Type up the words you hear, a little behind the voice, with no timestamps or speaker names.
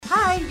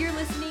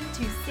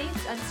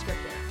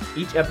Unscripted.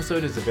 Each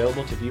episode is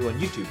available to view on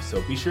YouTube,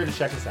 so be sure to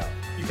check us out.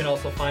 You can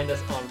also find us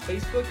on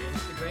Facebook,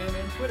 Instagram,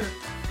 and Twitter.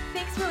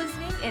 Thanks for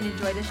listening and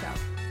enjoy the show.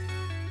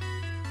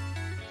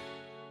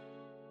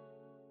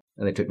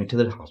 And they took me to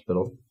the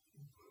hospital,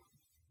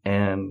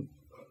 and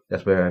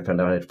that's where I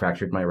found out I had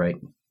fractured my right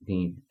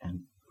knee and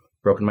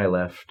broken my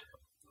left,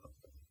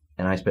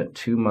 and I spent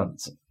 2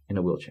 months in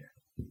a wheelchair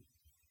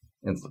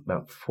and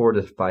about 4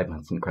 to 5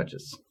 months in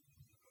crutches.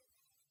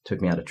 Took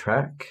me out of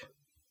track,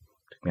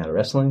 took me out of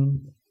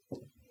wrestling,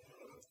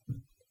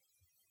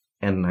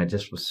 and I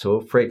just was so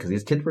afraid because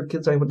these kids were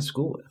kids I went to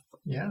school with.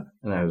 Yeah.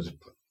 And I was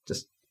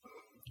just,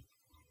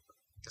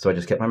 so I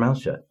just kept my mouth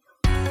shut.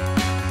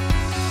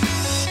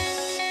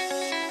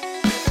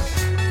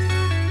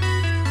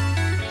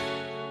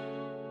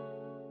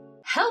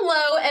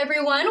 Hello,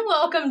 everyone.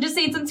 Welcome to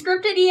Saints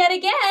Unscripted yet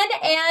again.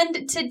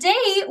 And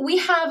today we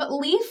have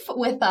Leaf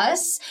with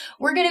us.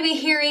 We're going to be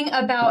hearing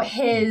about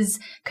his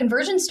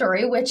conversion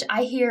story, which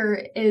I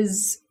hear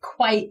is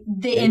quite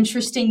the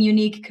interesting,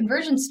 unique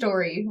conversion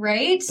story,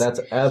 right? That's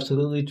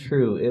absolutely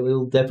true. It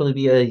will definitely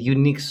be a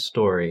unique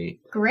story.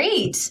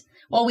 Great.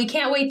 Well, we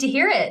can't wait to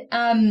hear it.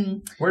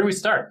 Where do we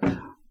start?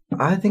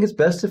 I think it's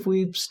best if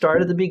we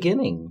start at the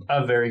beginning.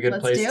 A very good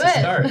Let's place do to it.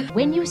 start.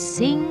 When you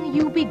sing,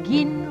 you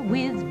begin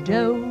with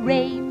do,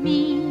 re,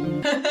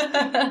 mi.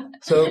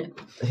 So,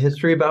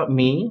 history about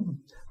me.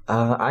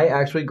 I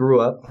actually grew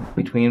up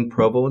between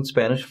Provo and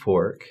Spanish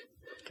Fork,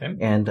 Okay.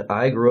 and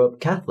I grew up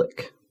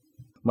Catholic.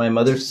 My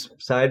mother's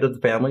side of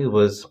the family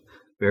was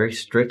very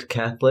strict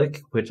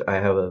Catholic, which I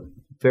have a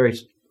very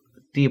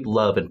deep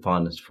love and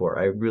fondness for.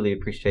 I really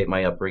appreciate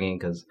my upbringing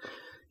because,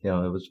 it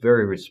was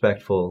very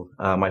respectful.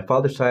 My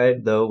father's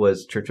side, though,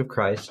 was Church of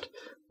Christ,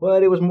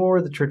 but it was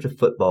more the Church of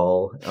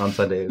Football on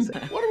Sundays.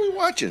 What are we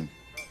watching?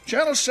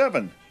 Channel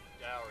 7.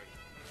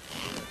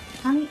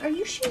 Honey, are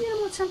you shooting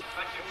him with something?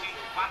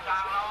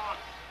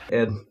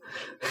 And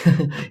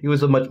he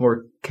was a much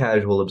more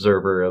casual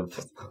observer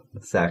of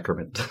the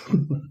sacrament.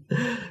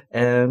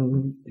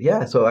 And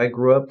yeah, so I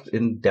grew up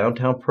in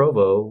downtown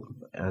Provo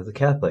as a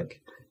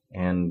Catholic.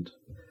 And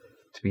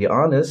to be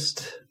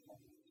honest,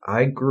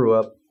 I grew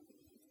up,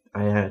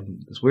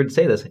 it's weird to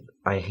say this,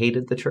 I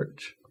hated the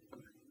church.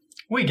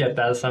 We get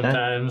that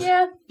sometimes.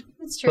 Yeah,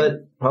 it's true.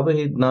 But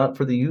probably not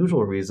for the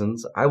usual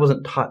reasons. I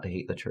wasn't taught to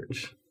hate the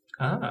church.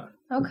 Ah.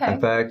 Okay.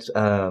 In fact,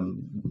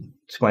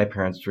 to my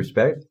parents'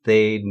 respect,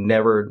 they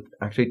never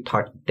actually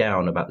talked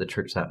down about the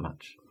church that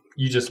much.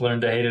 You just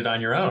learned to hate it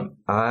on your own.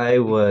 I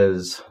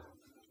was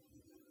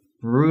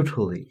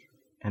brutally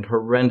and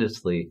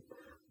horrendously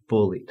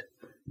bullied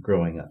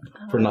growing up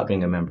for not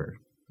being a member.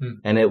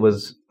 And it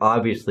was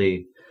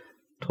obviously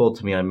told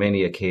to me on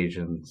many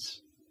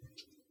occasions.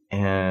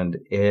 And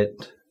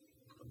it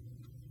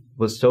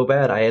was so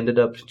bad, I ended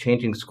up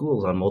changing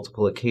schools on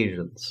multiple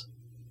occasions.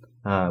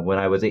 When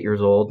I was 8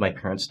 years old, my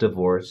parents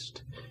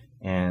divorced,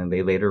 and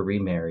they later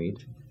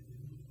remarried.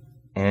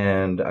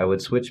 And I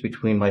would switch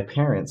between my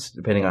parents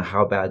depending on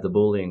how bad the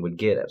bullying would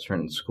get at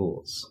certain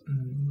schools.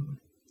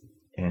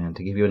 And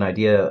to give you an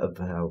idea of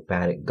how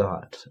bad it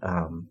got,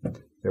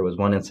 there was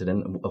one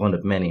incident, one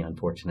of many,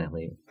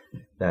 unfortunately,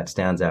 that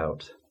stands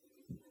out.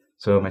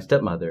 So my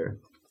stepmother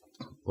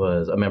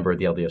was a member of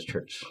the LDS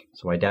Church.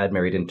 So my dad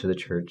married into the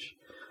church.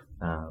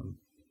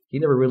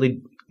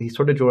 He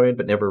sort of joined,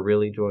 but never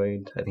really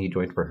joined. I think he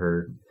joined for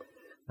her.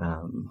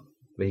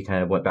 But he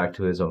kind of went back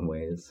to his own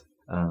ways.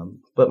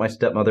 But my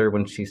stepmother,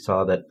 when she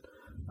saw that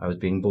I was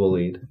being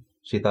bullied,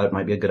 she thought it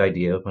might be a good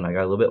idea when I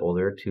got a little bit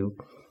older to,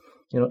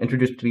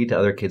 introduce me to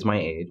other kids my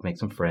age, make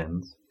some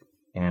friends.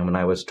 And when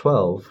I was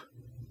 12,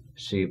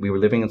 we were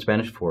living in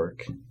Spanish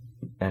Fork,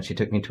 and she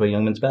took me to a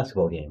young men's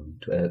basketball game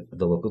at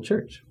the local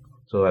church.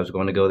 So I was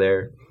going to go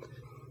there,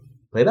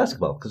 play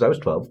basketball, because I was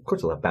 12. Of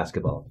course I love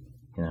basketball,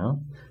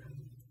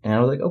 And I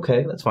was like,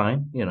 okay, that's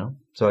fine,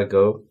 So we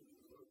go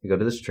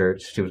to this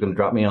church. She was going to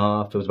drop me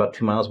off. It was about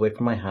 2 miles away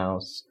from my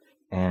house,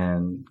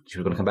 and she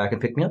was going to come back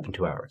and pick me up in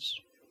 2 hours.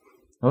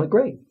 I'm like,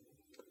 great.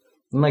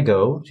 And I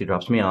go, she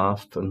drops me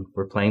off, and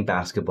we're playing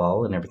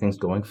basketball, and everything's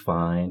going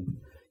fine.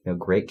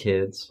 Great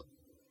kids.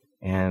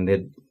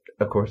 And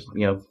of course,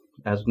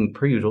 as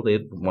per usual, they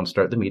want to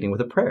start the meeting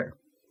with a prayer.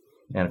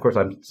 And of course,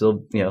 I'm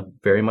still,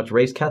 very much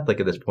raised Catholic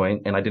at this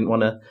point, and I didn't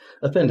want to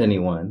offend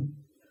anyone.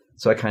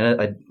 So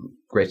I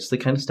graciously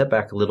stepped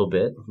back a little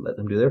bit, let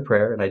them do their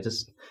prayer, and I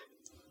just,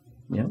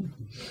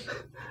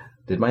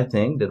 did my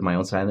thing, did my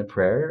own silent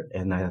prayer,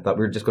 and I thought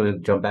we were just going to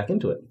jump back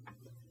into it.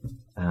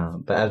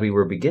 But as we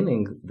were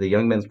beginning, the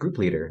young men's group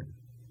leader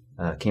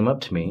came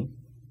up to me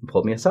and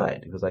pulled me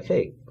aside. He was like,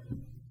 hey,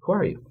 who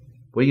are you?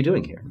 What are you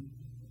doing here?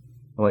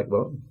 I'm like,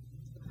 well,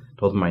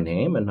 told him my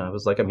name, and I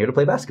was like, I'm here to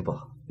play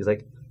basketball. He's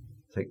like,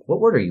 what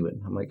ward are you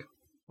in? I'm like,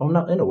 oh, I'm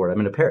not in a ward, I'm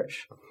in a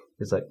parish.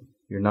 He's like,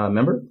 you're not a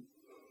member?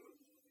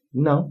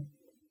 No.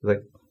 He's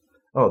like,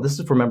 oh, this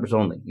is for members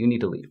only. You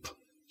need to leave.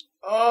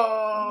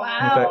 Oh, wow.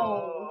 In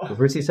fact, the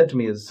first he said to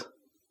me is,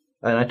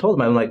 and I told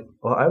him, I'm like,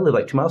 well, I live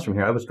like 2 miles from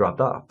here. I was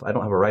dropped off. I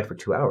don't have a ride for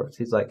 2 hours.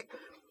 He's like,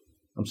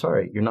 I'm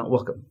sorry, you're not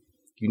welcome.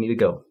 You need to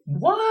go.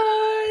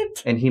 What?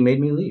 And he made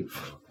me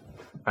leave.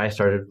 I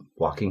started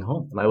walking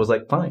home. And I was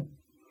like, fine.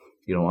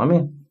 You don't want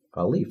me?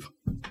 I'll leave.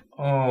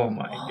 Oh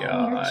my You're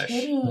gosh.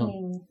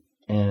 kidding.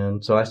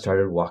 And so I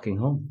started walking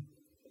home.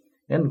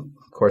 And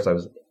of course, I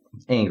was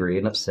angry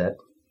and upset,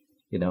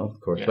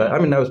 of course. Yeah. But I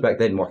mean, I was back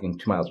then walking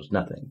 2 miles was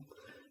nothing.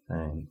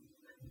 And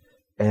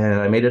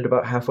I made it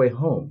about halfway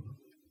home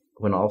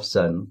when all of a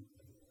sudden,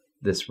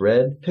 this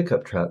red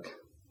pickup truck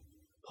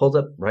pulls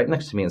up right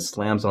next to me and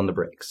slams on the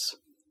brakes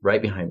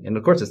right behind me. And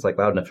of course, it's like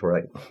loud enough to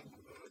where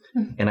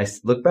and I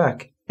look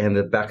back, and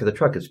the back of the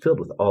truck is filled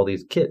with all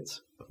these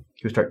kids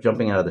who start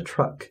jumping out of the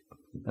truck.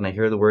 And I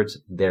hear the words,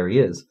 "There he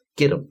is.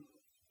 Get him."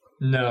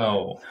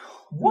 No.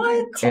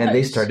 What? And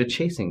they started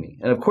chasing me.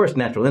 And of course,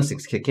 natural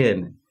instincts kick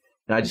in,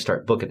 and I just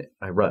start booking it.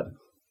 I run.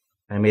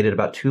 I made it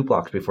about 2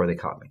 blocks before they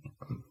caught me.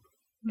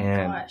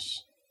 And Gosh.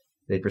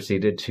 they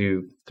proceeded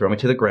to throw me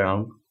to the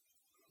ground,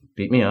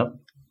 beat me up,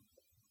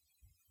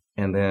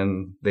 and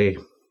then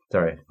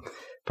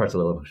part's a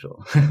little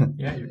emotional.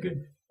 Yeah, you're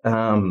good.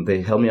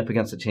 They held me up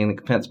against the chain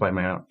link fence by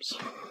my arms.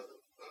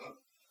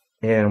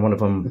 And one of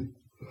them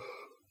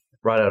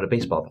brought out a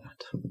baseball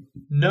bat.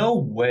 No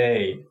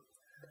way.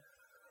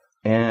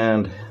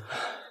 And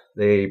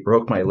they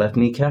broke my left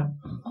kneecap.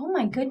 Oh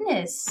my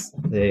goodness.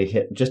 They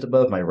hit just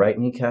above my right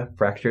kneecap,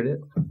 fractured it.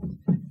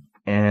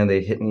 And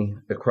they hit me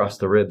across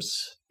the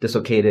ribs,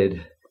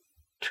 dislocated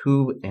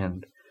 2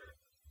 and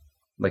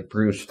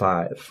bruised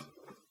 5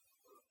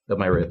 of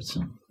my ribs.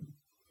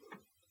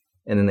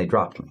 And then they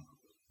dropped me.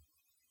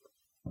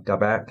 Got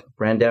back,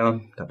 ran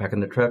down, got back in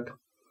the truck,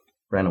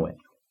 ran away.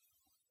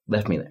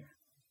 Left me there.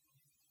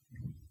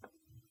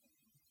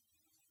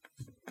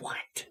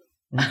 What?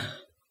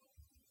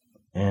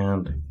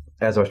 And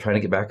as I was trying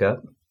to get back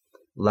up,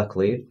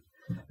 luckily,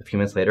 a few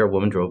minutes later, a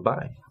woman drove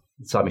by,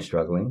 saw me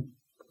struggling.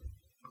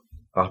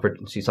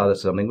 She saw that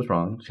something was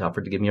wrong. She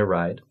offered to give me a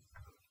ride.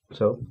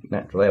 So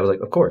naturally, I was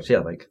like, of course,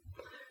 yeah,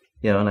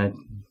 and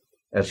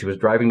as she was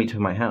driving me to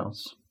my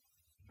house,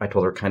 I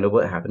told her kind of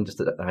what happened, just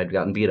that I'd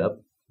gotten beat up.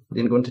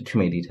 Didn't go into too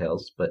many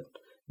details, but,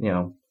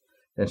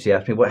 and she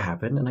asked me what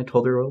happened, and I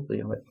told her,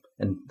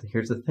 and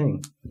here's the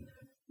thing,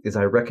 is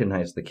I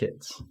recognized the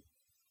kids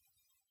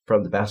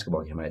from the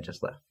basketball game I had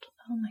just left.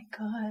 Oh my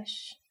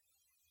gosh.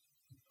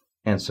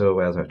 And so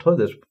as I told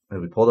this,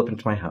 we pulled up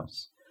into my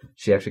house.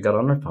 She actually got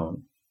on her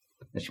phone,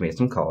 and she made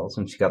some calls,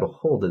 and she got a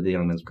hold of the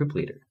young men's group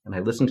leader. And I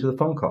listened to the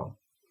phone call,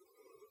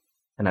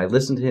 and I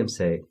listened to him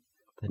say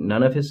that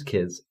none of his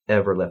kids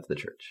ever left the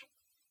church,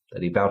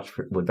 that he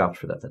would vouch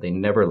for that they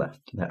never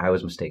left, that I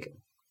was mistaken.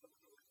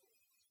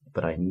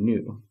 But I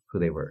knew who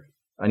they were.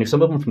 I knew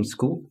some of them from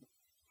school.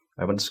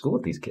 I went to school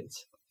with these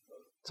kids.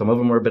 Some of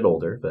them were a bit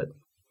older,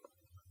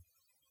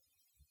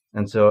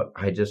 and so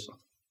I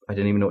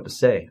didn't even know what to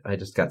say. I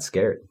just got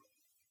scared.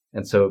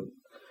 And so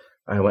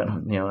I went,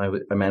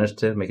 I managed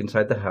to make it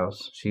inside the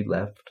house. She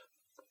left.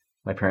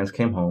 My parents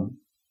came home.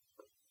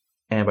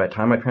 And by the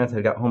time my parents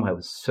had got home, I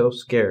was so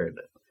scared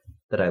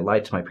that I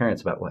lied to my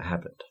parents about what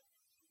happened.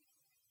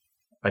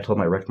 I told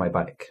them I wrecked my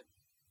bike.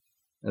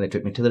 And they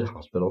took me to the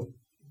hospital.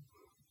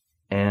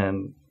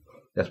 And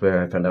that's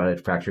where I found out I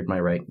had fractured my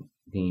right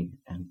knee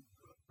and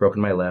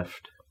broken my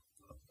left.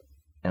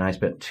 And I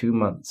spent 2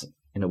 months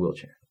in a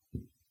wheelchair.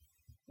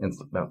 And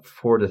about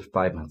 4 to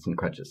 5 months in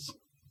crutches.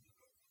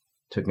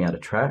 Took me out of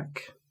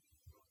track.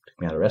 Took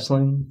me out of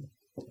wrestling.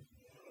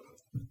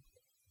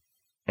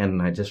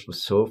 And I just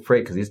was so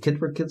afraid because these kids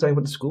were kids I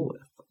went to school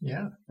with.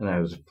 Yeah. And I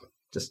was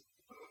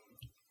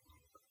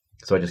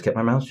so I just kept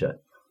my mouth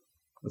shut.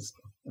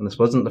 And this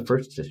wasn't the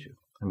first issue.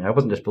 I mean, I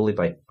wasn't just bullied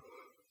by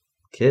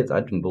kids.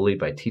 I'd been bullied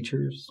by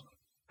teachers,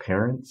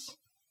 parents.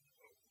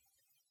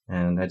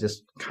 And I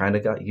just kind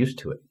of got used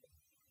to it.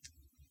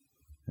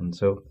 And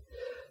so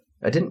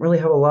I didn't really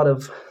have a lot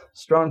of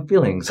strong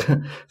feelings,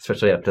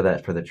 especially after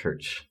that for the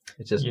church.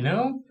 It's just, I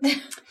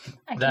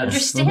can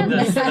understand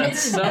that. That's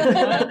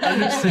somewhat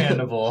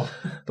understandable.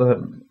 But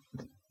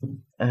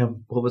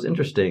what was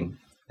interesting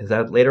is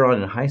that later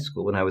on in high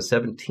school, when I was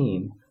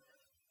 17,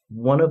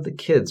 one of the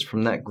kids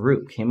from that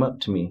group came up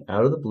to me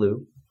out of the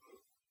blue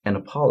and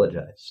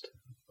apologized.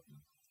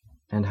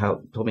 And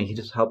told me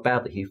how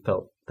badly he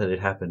felt that it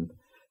happened.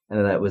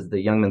 And that was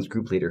the young men's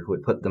group leader who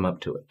had put them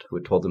up to it, who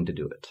had told them to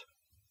do it.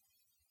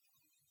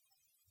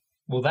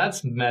 Well,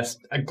 that's messed.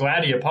 I'm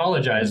glad he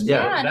apologized.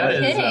 Yeah, That no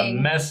is a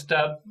kidding. messed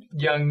up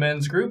young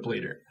men's group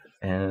leader.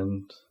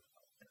 And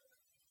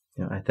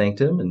I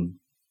thanked him, and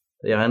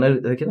and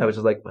I was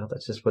just like, well,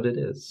 that's just what it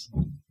is.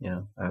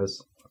 I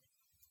was,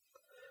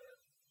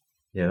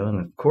 and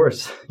of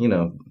course,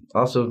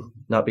 also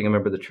not being a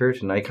member of the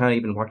church, and I kind of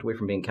even walked away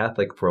from being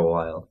Catholic for a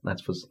while. That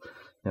was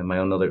my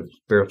own other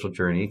spiritual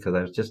journey because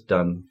I was just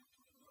done,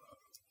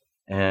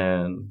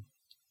 and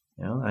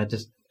I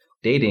just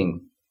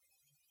dating.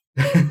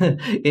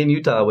 In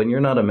Utah, when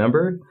you're not a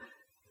member,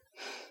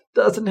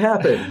 doesn't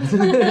happen.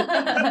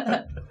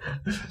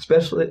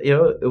 Especially,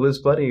 it was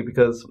funny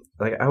because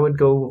I would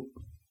go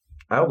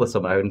out with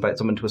someone. I would invite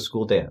someone to a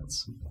school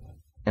dance,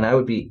 and I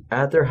would be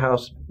at their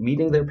house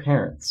meeting their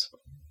parents,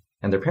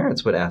 and their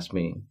parents would ask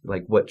me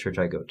what church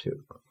I go to,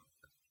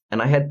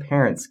 And I had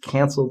parents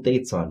cancel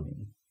dates on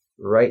me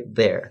right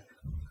there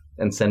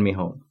and send me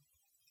home.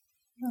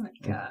 Oh my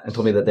gosh. And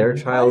told me that their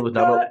child was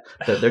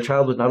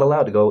not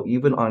allowed to go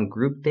even on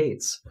group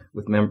dates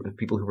with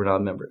people who were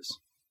not members.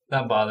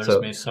 That bothers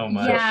me so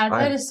much. Yeah,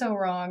 that is so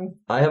wrong.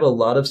 I have a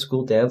lot of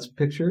school dance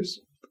pictures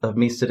of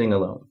me sitting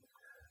alone.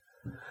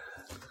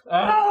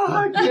 Oh,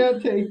 I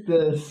can't take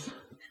this.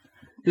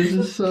 This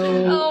is so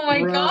Oh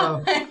my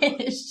rough.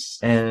 gosh.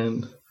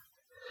 And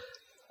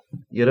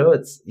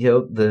it's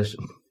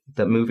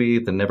that movie,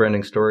 The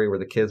Never-Ending Story, where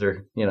the kids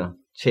are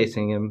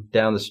chasing him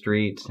down the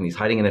street and he's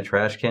hiding in a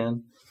trash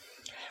can.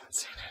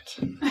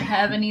 I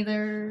haven't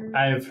either.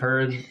 I've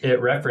heard it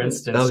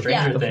referenced in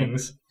Stranger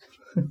Things.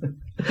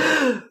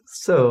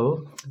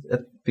 So, at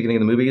the beginning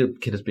of the movie, the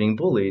kid is being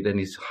bullied and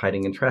he's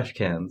hiding in trash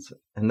cans.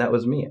 And that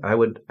was me. I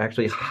would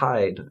actually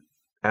hide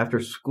after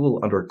school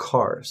under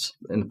cars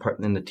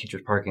in the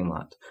teacher's parking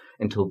lot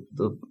until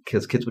the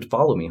kids would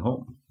follow me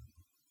home.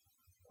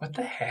 What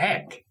the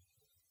heck?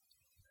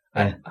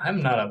 Eh.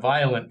 I'm not a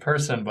violent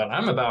person, but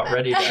I'm about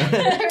ready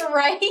to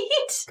Right?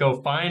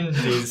 go find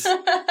these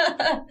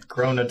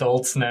grown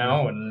adults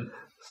now and...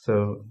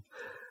 So,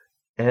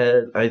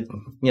 and I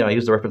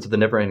used the reference of The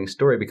Never-Ending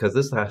Story because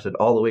this lasted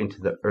all the way into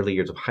the early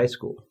years of high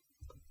school.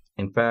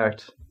 In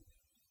fact,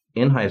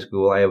 in high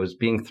school, I was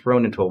being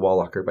thrown into a wall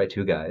locker by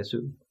two guys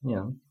who,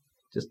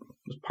 just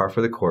was par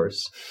for the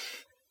course.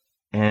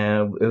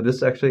 And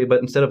this actually,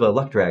 but instead of a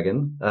luck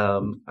dragon,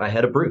 I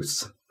had a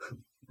Bruce.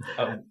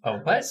 Oh,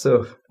 what?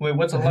 So, wait,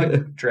 what's a luck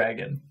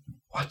dragon?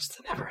 watch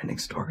The Never-Ending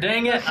Story.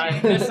 Dang it!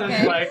 This is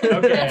like,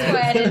 okay. That's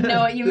why I didn't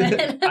know what you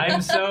meant.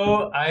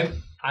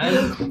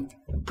 I'm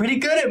pretty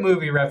good at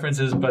movie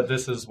references, but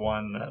this is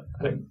one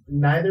that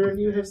Neither of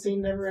you have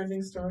seen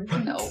Never-Ending Story?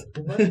 No.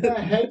 What the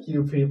heck,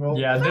 you people?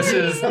 yeah, this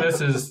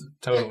is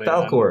totally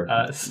Falcor.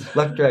 on us.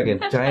 Luck dragon,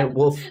 giant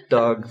wolf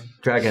dog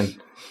dragon.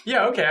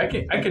 Yeah,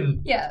 okay, I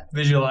can Yeah.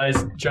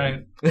 visualize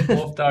giant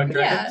wolf dog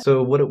dragon. Yeah.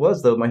 So what it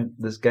was though,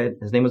 this guy,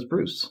 his name was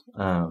Bruce.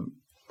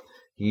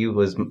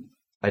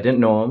 I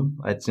didn't know him.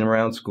 I'd seen him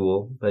around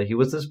school, but he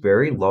was this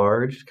very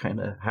large, kind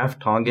of half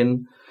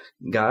Tongan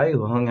guy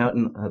who hung out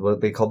in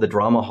what they called the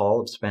drama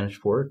hall of Spanish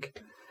Fork.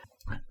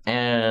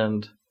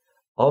 And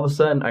all of a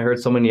sudden, I heard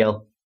someone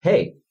yell,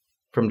 "Hey!"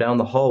 from down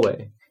the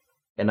hallway.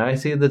 And I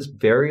see this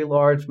very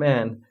large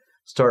man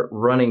start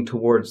running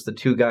towards the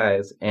two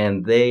guys,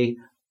 and they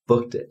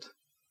booked it.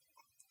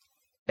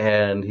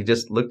 And he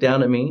just looked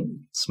down at me,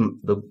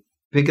 the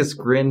biggest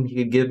grin he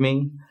could give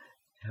me,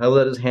 held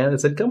out his hand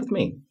and said, "Come with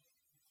me."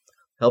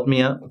 Helped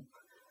me up,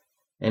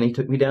 and he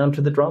took me down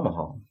to the drama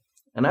hall.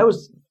 And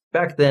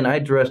back then, I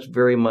dressed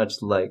very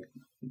much like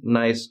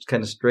nice,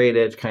 kind of straight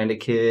edge kind of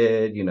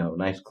kid,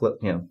 nice,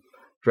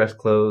 dress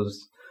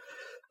clothes,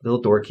 a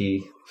little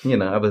dorky.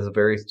 I was a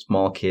very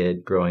small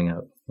kid growing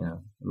up.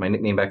 My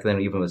nickname back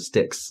then even was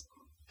Sticks.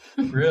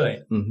 Really?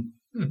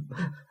 Mm-hmm.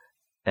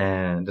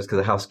 And just because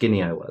of how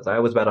skinny I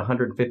was about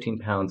 115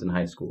 pounds in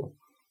high school.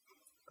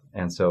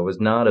 And so I was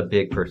not a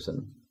big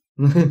person.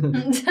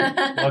 Welcome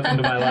to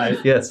my life.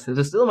 Yes, it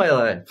is still my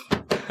life.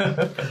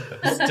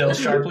 Still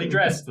sharply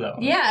dressed, though.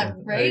 Yeah,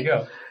 right? There you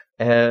go.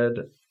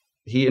 And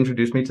he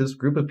introduced me to this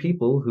group of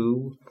people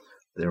who,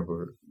 there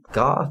were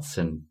goths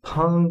and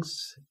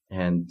punks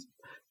and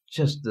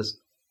just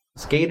this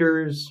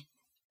skaters,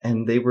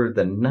 and they were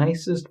the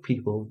nicest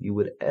people you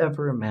would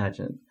ever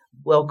imagine.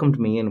 Welcomed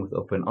me in with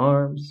open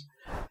arms,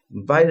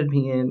 invited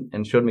me in,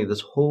 and showed me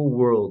this whole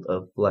world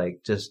of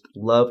just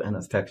love and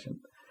affection.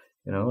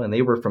 And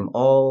they were from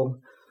all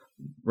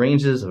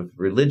ranges of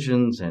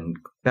religions and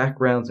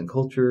backgrounds and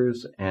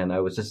cultures, and I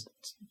was just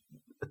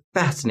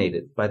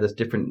fascinated by this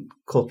different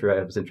culture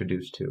I was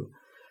introduced to.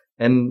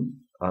 And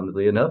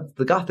oddly enough,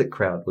 the Gothic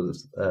crowd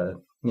was,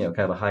 kind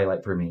of a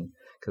highlight for me,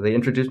 because they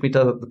introduced me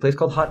to the place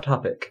called Hot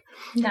Topic.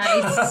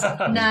 Nice.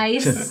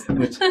 Nice.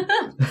 Which took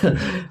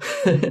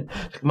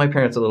my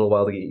parents a little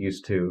while to get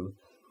used to.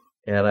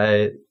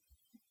 And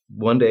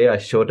one day I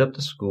showed up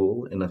to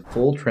school in a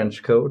full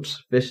trench coat,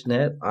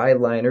 fishnet,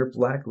 eyeliner,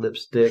 black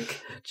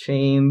lipstick,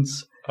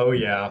 chains. Oh,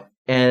 yeah.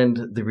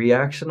 And the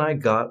reaction I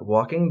got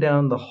walking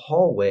down the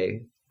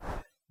hallway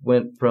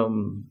went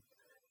from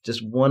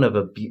just one of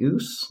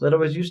abuse that I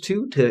was used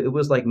to it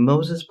was like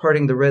Moses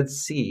parting the Red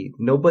Sea.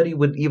 Nobody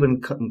would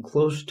even come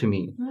close to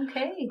me.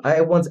 Okay.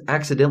 I once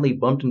accidentally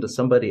bumped into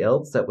somebody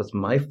else that was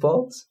my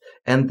fault,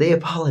 and they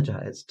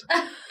apologized.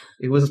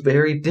 It was a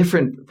very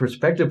different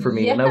perspective for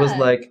me, and I was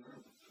like,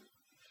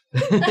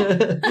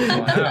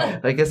 wow.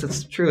 I guess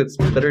it's true. It's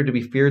better to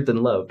be feared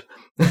than loved.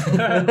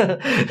 No,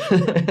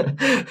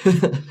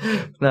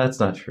 it's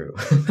not true.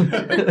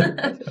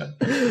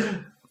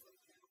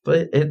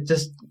 But it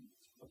just,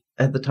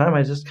 at the time,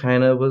 I just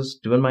kind of was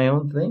doing my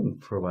own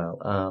thing for a while.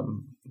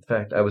 In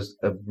fact, I was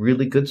a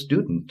really good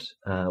student.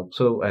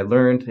 So I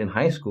learned in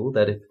high school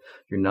that if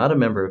you're not a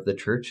member of the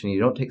church and you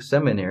don't take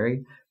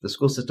seminary, the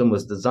school system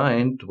was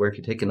designed to where if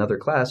you take another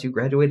class, you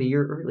graduate a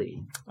year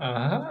early.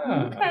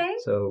 Ah. Okay.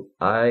 So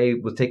I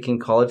was taking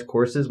college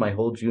courses my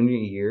whole junior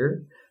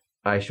year.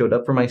 I showed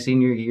up for my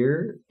senior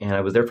year, and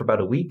I was there for about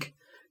a week.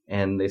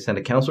 and they sent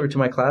a counselor to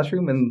my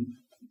classroom and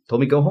told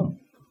me go home.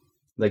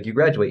 Like, you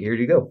graduate, here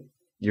you go.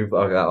 You've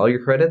got all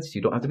your credits,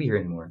 you don't have to be here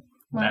anymore.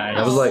 Nice.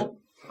 I was like,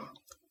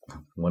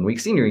 1 week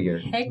senior year.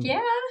 Heck yeah.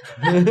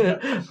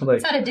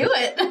 Like, That's how to do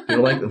it. you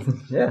know, like,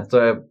 yeah.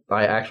 So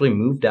I actually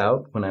moved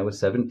out when I was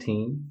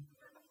 17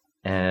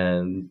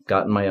 and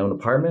got in my own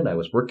apartment. I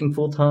was working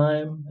full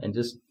time and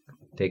just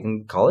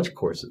taking college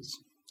courses.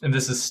 And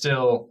this is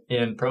still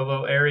in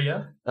Provo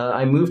area?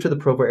 I moved to the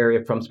Provo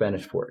area from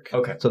Spanish Fork.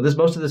 Okay. So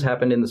most of this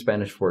happened in the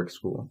Spanish Fork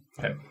school.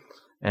 Okay.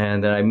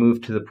 And then I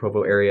moved to the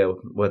Provo area.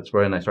 That's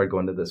when I started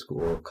going to the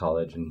school,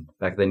 college, and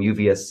back then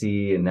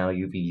UVSC and now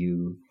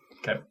UVU.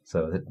 Okay.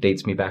 So that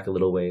dates me back a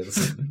little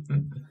ways.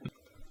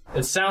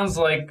 It sounds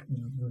like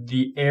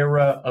the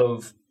era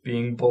of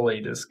being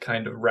bullied is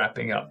kind of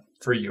wrapping up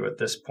for you at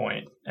this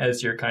point,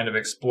 as you're kind of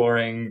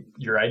exploring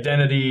your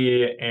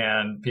identity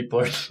and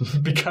people are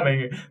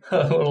becoming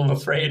a little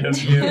afraid of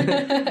you.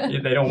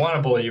 They don't want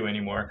to bully you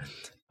anymore.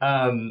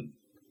 How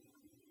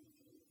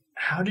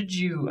did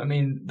you,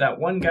 that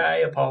one guy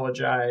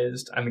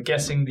apologized. I'm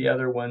guessing the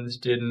other ones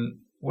didn't.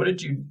 What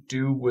did you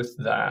do with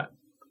that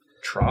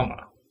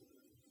trauma?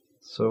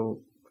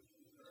 So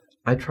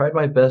I tried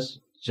my best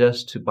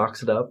just to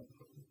box it up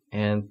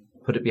and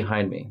put it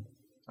behind me.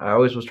 I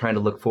always was trying to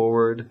look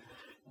forward,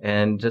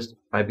 and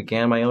I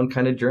began my own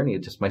kind of journey,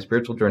 just my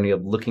spiritual journey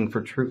of looking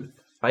for truth.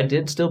 I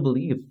did still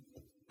believe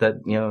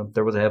that,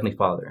 there was a Heavenly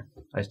Father.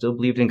 I still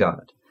believed in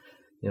God.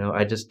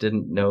 I just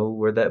didn't know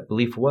where that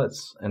belief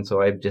was. And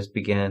so I just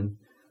began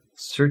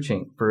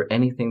searching for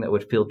anything that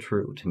would feel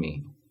true to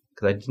me.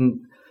 Because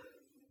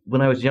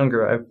when I was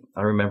younger,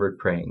 I remembered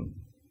praying.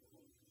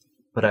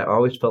 But I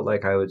always felt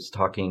like I was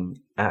talking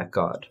at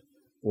God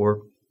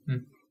or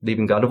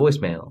leaving God a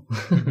voicemail.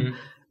 Mm-hmm.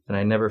 And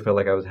I never felt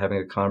like I was having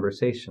a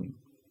conversation.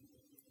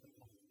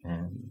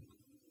 And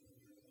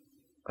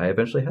I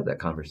eventually had that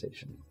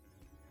conversation.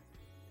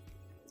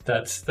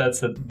 That's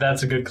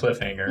a good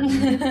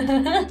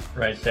cliffhanger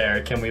right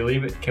there. Can we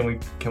leave it?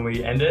 Can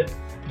we end it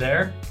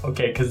there?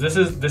 Okay, because this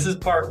is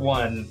part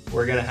 1.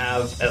 We're gonna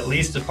have at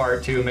least a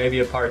part 2,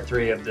 maybe a part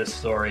 3 of this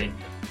story,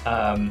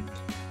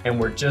 and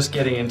we're just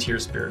getting into your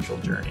spiritual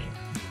journey.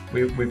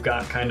 We've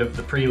got kind of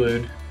the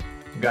prelude.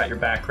 We've got your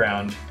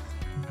background.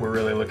 We're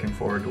really looking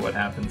forward to what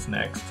happens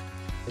next.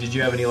 Did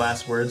you have any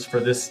last words for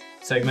this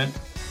segment?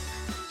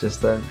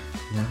 Just that,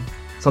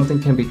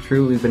 something can be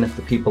true even if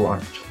the people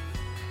aren't.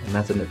 And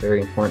that's a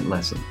very important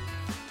lesson.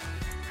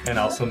 And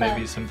also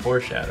maybe some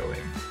foreshadowing.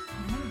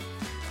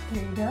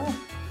 There you go.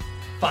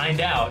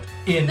 Find out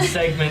in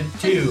segment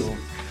 2.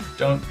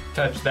 Don't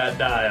touch that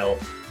dial.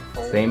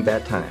 Same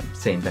bad time,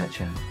 same bad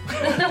channel.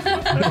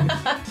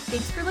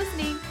 Thanks for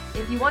listening.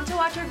 If you want to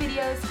watch our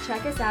videos,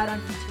 check us out on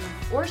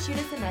YouTube or shoot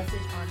us a message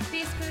on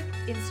Facebook,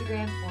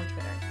 Instagram, or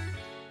Twitter.